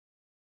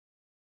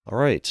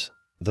Alright,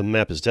 the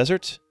map is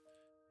desert,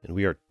 and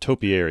we are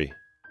topiary.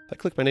 If I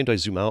click my name, do I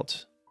zoom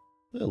out?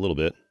 A little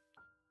bit.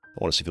 I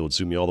want to see if it would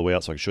zoom me all the way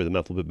out so I can show you the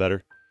map a little bit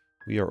better.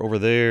 We are over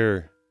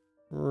there.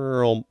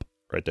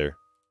 Right there.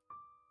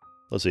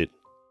 Let's see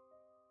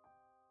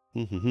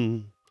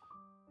it.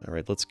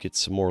 Alright, let's get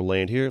some more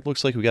land here. It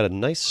looks like we got a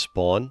nice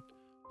spawn.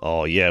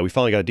 Oh yeah, we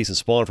finally got a decent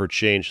spawn for a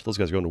change. Those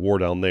guys are going to war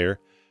down there.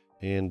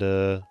 And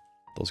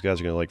those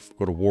guys are going to like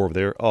go to war over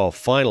there. Oh,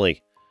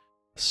 finally!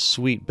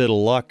 Sweet bit of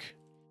luck.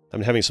 I've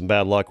been having some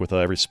bad luck with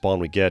every spawn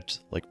we get.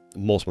 Like,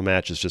 most of my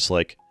matches just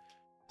like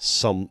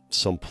some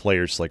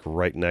players like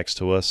right next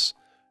to us,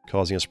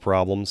 causing us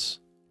problems.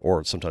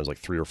 Or sometimes like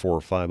 3 or 4 or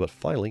 5, but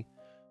finally.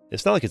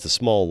 It's not like it's a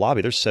small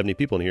lobby. There's 70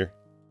 people in here.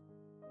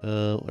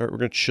 Alright, we're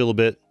going to chill a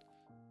bit.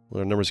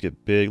 Let our numbers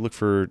get big. Look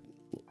for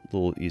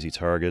little easy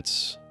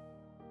targets.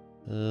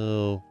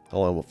 Oh,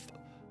 hold on.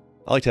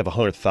 I like to have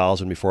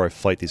 100,000 before I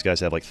fight these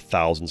guys that have like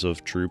thousands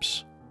of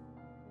troops.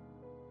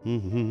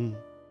 Alright.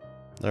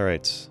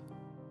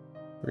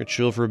 We're going to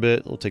chill for a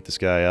bit. We'll take this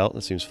guy out.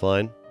 That seems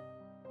fine.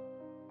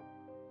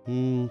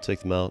 Take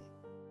them out.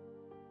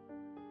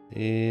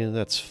 And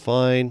that's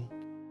fine.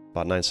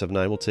 Bot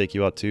 979, we'll take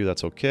you out too.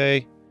 That's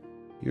okay.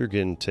 You're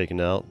getting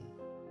taken out.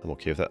 I'm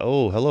okay with that.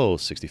 Oh, hello,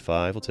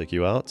 65. We'll take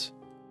you out.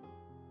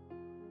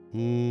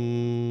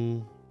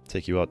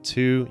 Take you out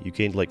too. You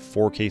gained like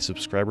 4K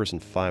subscribers in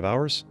 5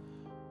 hours.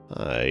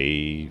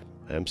 I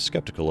am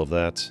skeptical of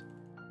that.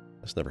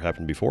 That's never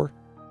happened before.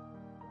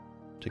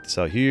 Take this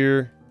out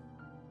here.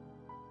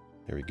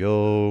 There we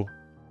go.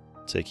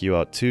 Take you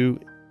out too.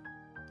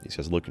 These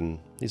guys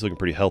looking. He's looking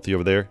pretty healthy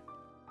over there.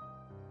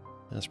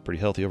 That's pretty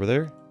healthy over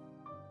there.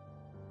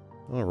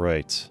 All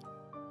right.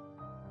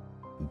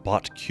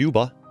 Bot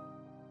Cuba.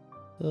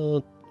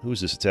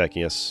 Who's this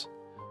attacking us?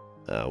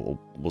 We'll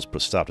put a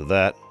stop to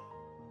that.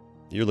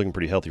 You're looking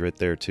pretty healthy right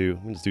there too.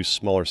 I'm gonna do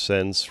smaller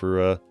sends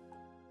for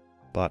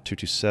bot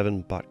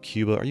 227. Bot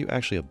Cuba. Are you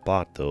actually a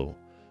bot though,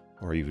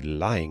 or are you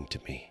lying to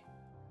me?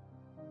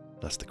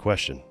 That's the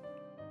question.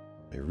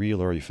 Are you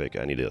real or are you fake?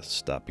 I need to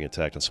stop being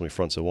attacked on so many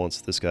fronts at once.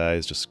 This guy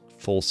is just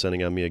full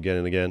sending on me again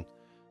and again.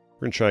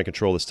 We're going to try and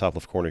control this top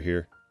left corner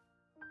here.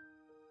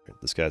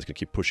 This guy's going to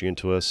keep pushing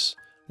into us.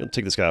 I'm going to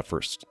take this guy out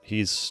first.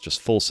 He's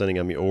just full sending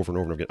on me over and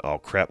over and over again. Oh,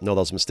 crap. No, that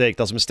was a mistake.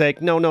 That was a mistake.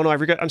 No, I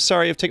regret. I'm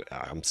sorry.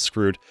 I'm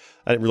screwed.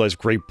 I didn't realize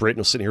Great Britain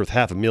was sitting here with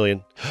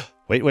 500,000.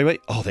 Wait.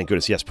 Oh, thank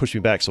goodness. Yes, push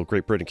me back so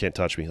Great Britain can't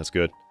touch me. That's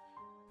good.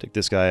 Take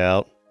this guy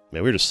out.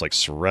 Man, we're just like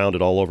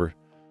surrounded all over.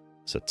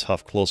 It's a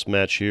tough, close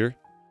match here.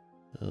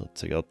 I'll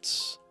take out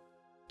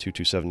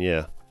 227,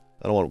 yeah.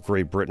 I don't want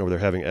Great Britain over there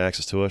having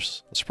access to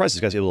us. I'm surprised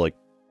this guy's able to, like,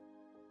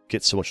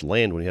 get so much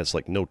land when he has,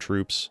 like, no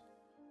troops.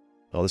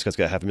 Oh, this guy's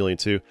got 500,000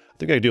 too. I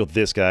think I can deal with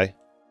this guy.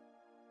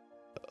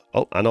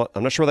 Oh, I'm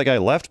not sure why that guy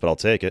left, but I'll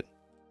take it.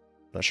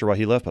 Not sure why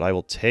he left, but I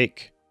will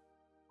take...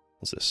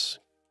 What's this?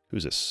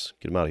 Who's this?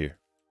 Get him out of here.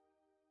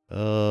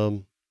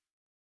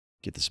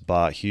 Get this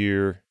bot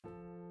here.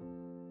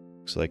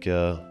 Looks like,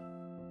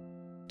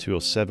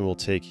 207 will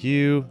take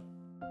you.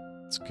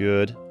 That's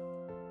good.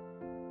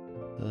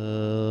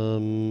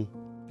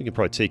 We can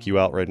probably take you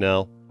out right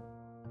now.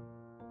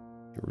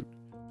 We're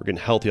getting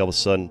healthy all of a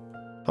sudden.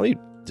 How many...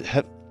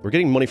 We're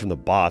getting money from the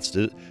bots.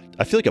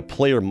 I feel like a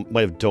player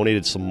might have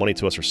donated some money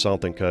to us or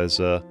something, because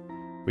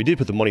we did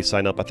put the money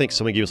sign up. I think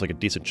somebody gave us like a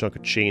decent chunk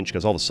of change,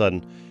 because all of a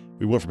sudden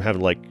we went from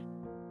having like...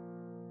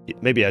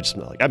 Maybe I just...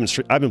 Like,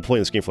 I've been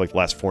playing this game for like the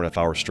last 4.5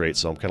 hours straight,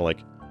 so I'm kind of like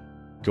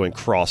going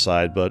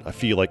cross-eyed, but I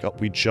feel like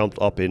we jumped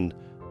up in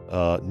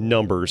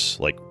numbers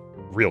like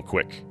real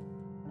quick.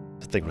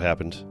 I think what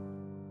happened.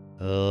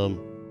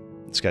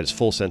 This guy just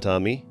full sent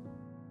on me.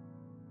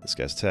 This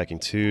guy's attacking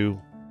too.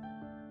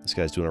 This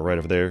guy's doing it right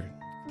over there.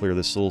 Clear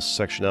this little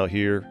section out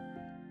here.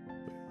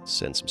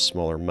 Send some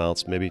smaller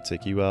amounts, maybe.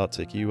 Take you out,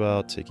 take you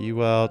out, take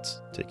you out,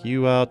 take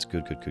you out.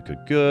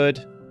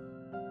 Good.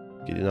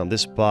 Get in on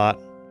this bot.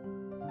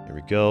 There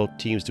we go.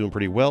 Team's doing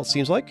pretty well, it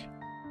seems like.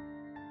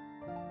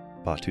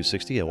 Bot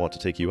 260, I want to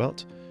take you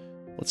out.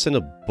 Let's send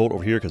a boat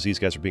over here, because these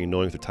guys are being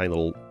annoying with their tiny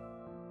little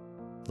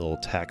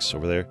attacks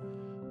over there.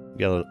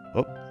 We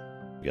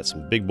got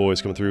some big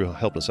boys coming through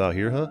helping us out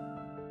here, huh?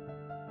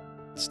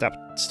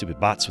 Stop stupid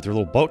bots with their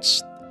little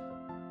boats.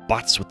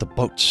 Bots with the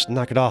boats.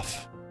 Knock it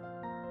off.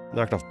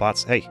 Knock it off,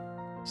 bots. Hey,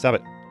 stop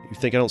it. You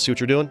think I don't see what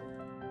you're doing?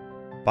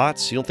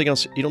 Bots, you don't think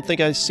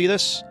I see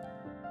this?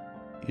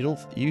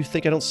 You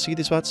think I don't see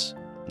these bots?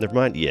 Never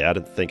mind. Yeah, I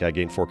didn't think I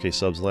gained 4K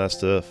subs the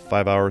last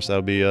 5 hours. That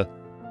would be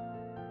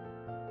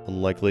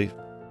unlikely.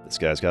 This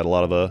guy's got a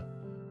lot of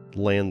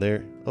land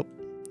there. Oh,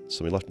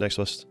 somebody left next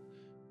to us.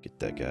 Get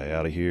that guy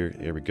out of here.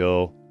 There we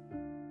go.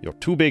 You're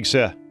too big,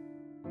 sir.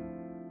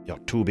 You're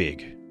too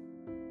big.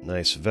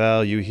 Nice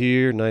value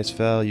here. Nice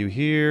value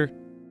here.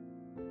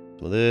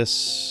 Some of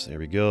this. There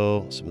we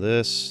go. Some of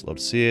this. Love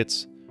to see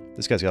it.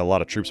 This guy's got a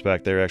lot of troops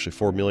back there. Actually,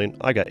 4 million.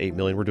 I got 8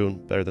 million. We're doing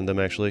better than them,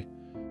 actually.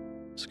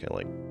 Just kind of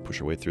like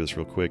push our way through this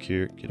real quick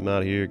here. Get him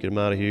out of here. Get him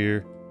out of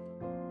here.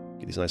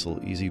 Get these nice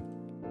little easy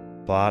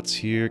bots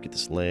here. Get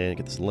this land.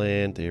 Get this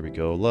land. There we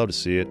go. Love to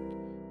see it.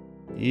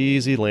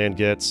 Easy land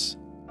gets.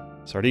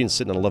 Sardines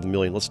sitting on 11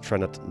 million. Let's try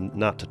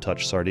not to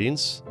touch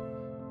sardines.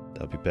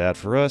 That would be bad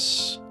for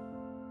us.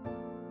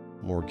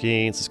 More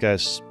gains. This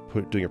guy's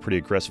doing a pretty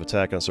aggressive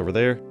attack on us over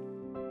there.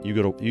 You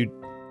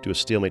do a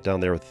stalemate down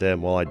there with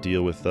them while I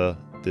deal with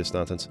this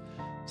nonsense.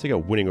 Let's take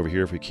out winning over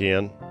here if we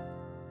can.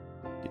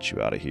 Get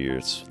you out of here.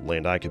 It's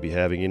land I could be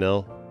having, you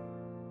know.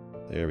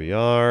 There we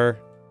are.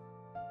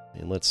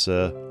 And let's,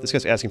 this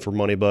guy's asking for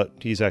money, but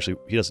he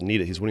doesn't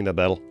need it. He's winning that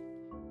battle.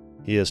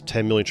 He has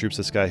 10 million troops.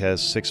 This guy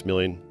has 6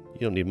 million.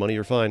 You don't need money.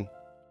 You're fine.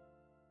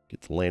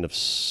 Get the land of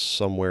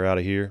somewhere out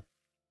of here.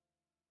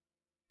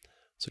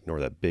 Let's ignore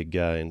that big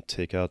guy and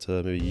take out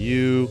maybe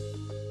you.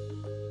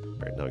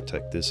 Alright, now we can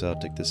take this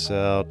out, take this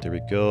out. There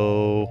we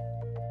go.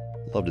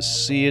 Love to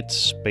see it.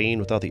 Spain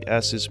without the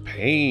S is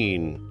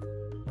pain.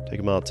 Take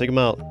him out, take him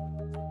out.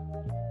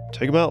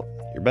 Take him out.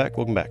 You're back,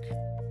 welcome back.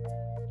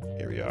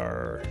 Here we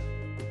are.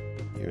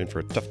 You're in for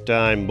a tough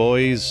time,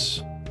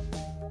 boys.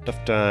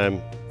 Tough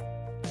time.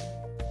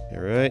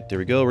 Alright, there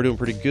we go. We're doing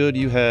pretty good.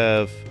 You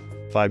have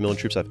 5 million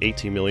troops. I have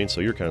 18 million,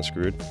 so you're kind of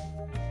screwed.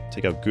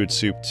 Take out good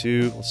soup,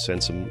 too. Let's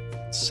send some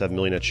 7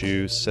 million at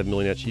you, 7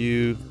 million at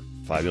you,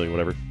 5 million,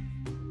 whatever.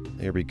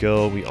 There we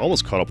go. We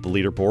almost caught up with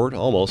the leaderboard.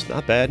 Almost.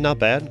 Not bad, not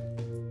bad.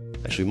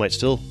 Actually, we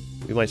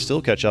might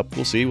still catch up.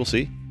 We'll see, we'll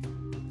see.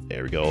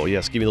 There we go.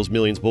 Yes, give me those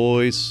millions,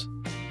 boys.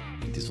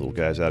 Get these little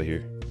guys out of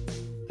here.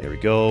 There we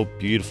go.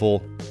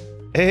 Beautiful.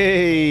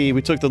 Hey,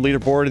 we took the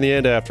leaderboard in the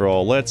end after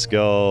all. Let's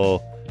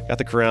go. Got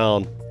the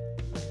crown.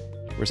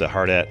 Where's that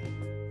heart at?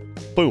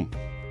 Boom.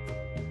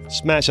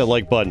 Smash that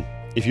like button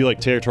if you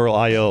like Territorial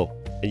IO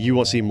and you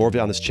want to see more of it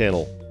on this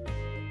channel.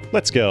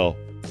 Let's go.